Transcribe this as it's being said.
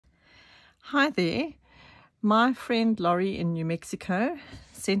Hi there. My friend Laurie in New Mexico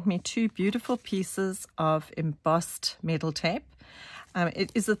sent me two beautiful pieces of embossed metal tape.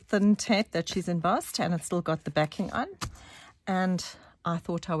 It is a thin tape that she's embossed and it's still got the backing on. And I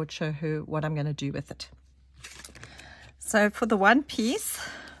thought I would show her what I'm going to do with it. So for the one piece,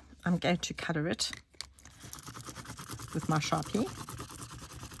 I'm going to color it with my Sharpie.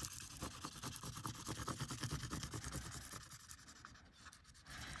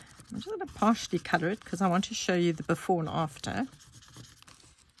 I'm just going to partially color it because I want to show you the before and after.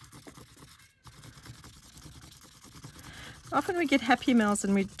 Often we get happy mails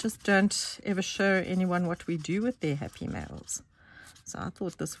and we just don't ever show anyone what we do with their happy mails. So I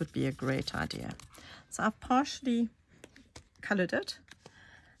thought this would be a great idea. So I've partially colored it.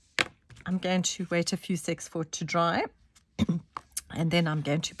 I'm going to wait a few seconds for it to dry and then I'm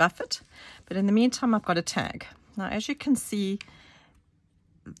going to buff it. But in the meantime, I've got a tag. Now, as you can see,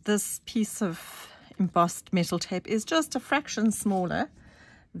 this piece of embossed metal tape is just a fraction smaller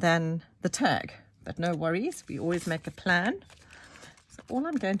than the tag, but no worries, we always make a plan. So all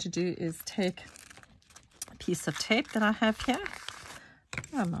I'm going to do is take a piece of tape that I have here.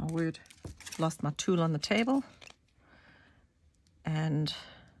 Oh my word, lost my tool on the table. And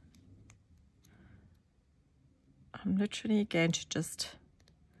I'm literally going to just,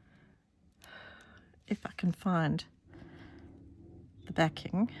 if I can find the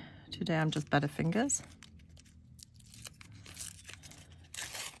backing. Today I'm just butterfingers.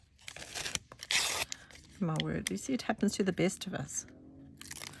 My word, you see, it happens to the best of us.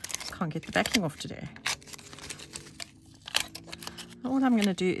 Just can't get the backing off today. All I'm going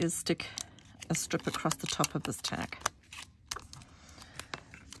to do is stick a strip across the top of this tag.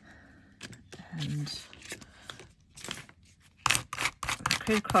 And a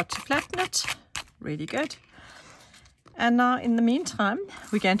credit card to flatten it. Really good. And now, in the meantime,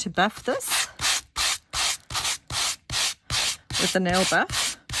 we're going to buff this with a nail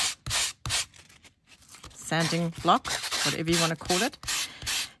buff, sanding block, whatever you want to call it.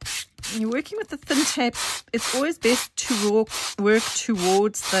 When you're working with the thin tape, it's always best to work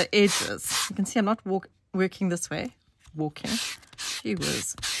towards the edges. You can see I'm not working this way, walking. Gee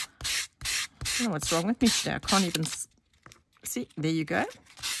whiz. I don't know what's wrong with me today. I can't even see. There you go.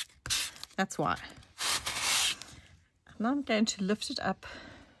 That's why. Now I'm going to lift it up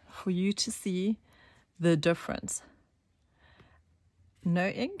for you to see the difference. No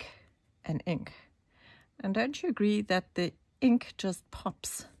ink and ink. And don't you agree that the ink just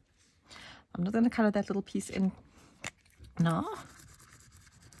pops? I'm not going to color that little piece in now.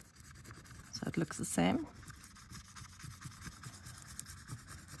 So it looks the same.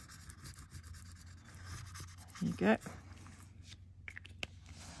 There you go.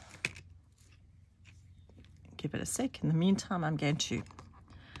 Give it a sec. In the meantime, I'm going to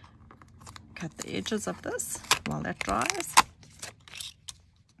cut the edges of this while that dries.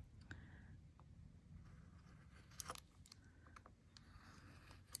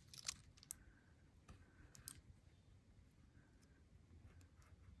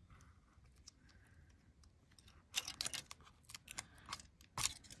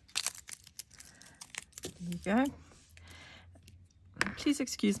 There you go. Please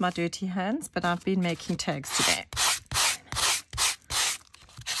excuse my dirty hands, but I've been making tags today.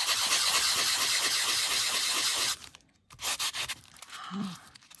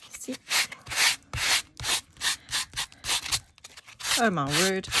 See? Oh my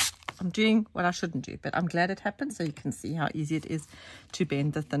word. I'm doing what I shouldn't do, but I'm glad it happened so you can see how easy it is to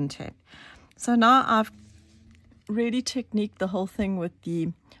bend the thin tape. So now I've really techniqued the whole thing with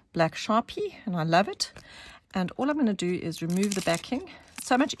the black Sharpie and I love it. And all I'm going to do is remove the backing. It's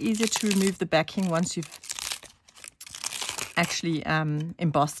so much easier to remove the backing once you've actually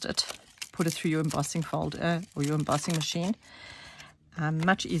embossed it. Put it through your embossing folder or your embossing machine.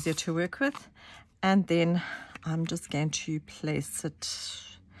 Much easier to work with. And then I'm just going to place it.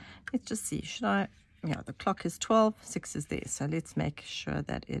 Let's just see. Should I? Yeah, the clock is 12. 6 is there. So let's make sure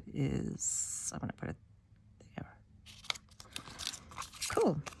that it is. I'm going to put it there.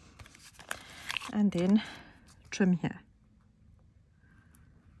 Cool. And then trim here.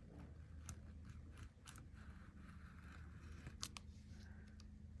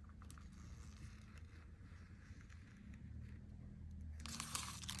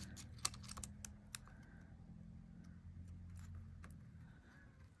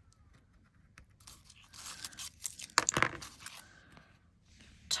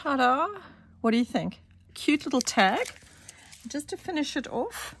 Ta-da! What do you think? Cute little tag. Just to finish it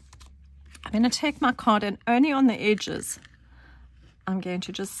off, I'm going to take my card and only on the edges I'm going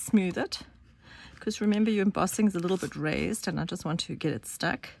to just smooth it, because remember your embossing is a little bit raised and I just want to get it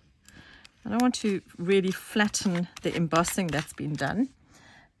stuck. I don't want to really flatten the embossing that's been done,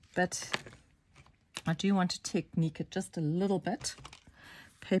 but I do want to technique it just a little bit.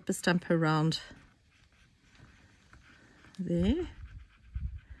 Paper stamp around there.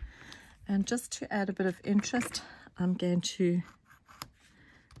 And just to add a bit of interest, I'm going to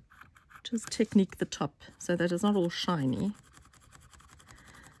just technique the top so that it's not all shiny.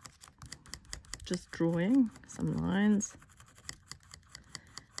 Just drawing some lines,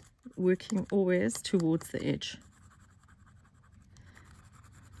 working always towards the edge.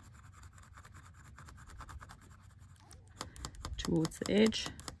 Towards the edge.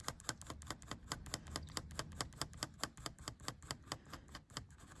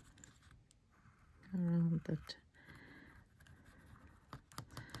 Around that.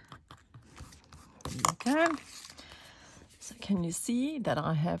 There you go. So can you see that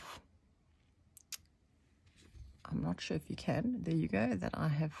I have, I'm not sure if you can, there you go, that I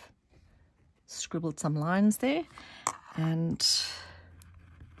have scribbled some lines there. And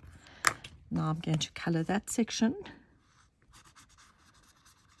now I'm going to color that section.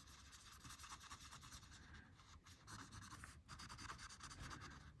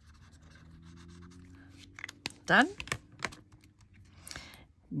 Done.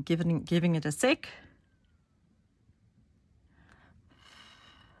 Giving it a sec.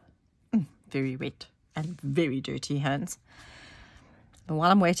 Very wet and very dirty hands. And while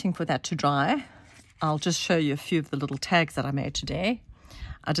I'm waiting for that to dry, I'll just show you a few of the little tags that I made today.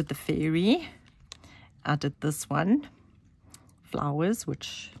 I did the fairy. I did this one, flowers,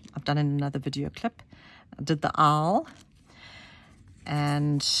 which I've done in another video clip. I did the owl,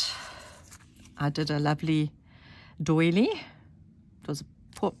 and I did a lovely doily. It was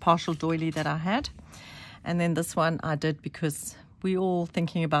a partial doily that I had. And then this one I did because we're all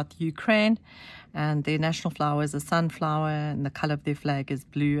thinking about the Ukraine, and their national flower is a sunflower, and the color of their flag is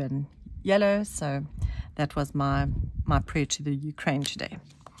blue and yellow. So that was my prayer to the Ukraine today.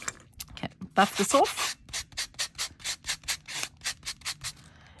 Okay, buff this off.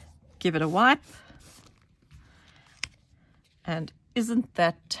 Give it a wipe. And isn't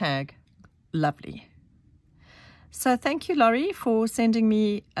that tag lovely? So thank you, Laurie, for sending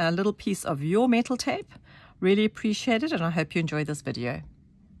me a little piece of your metal tape. Really appreciate it, and I hope you enjoy this video.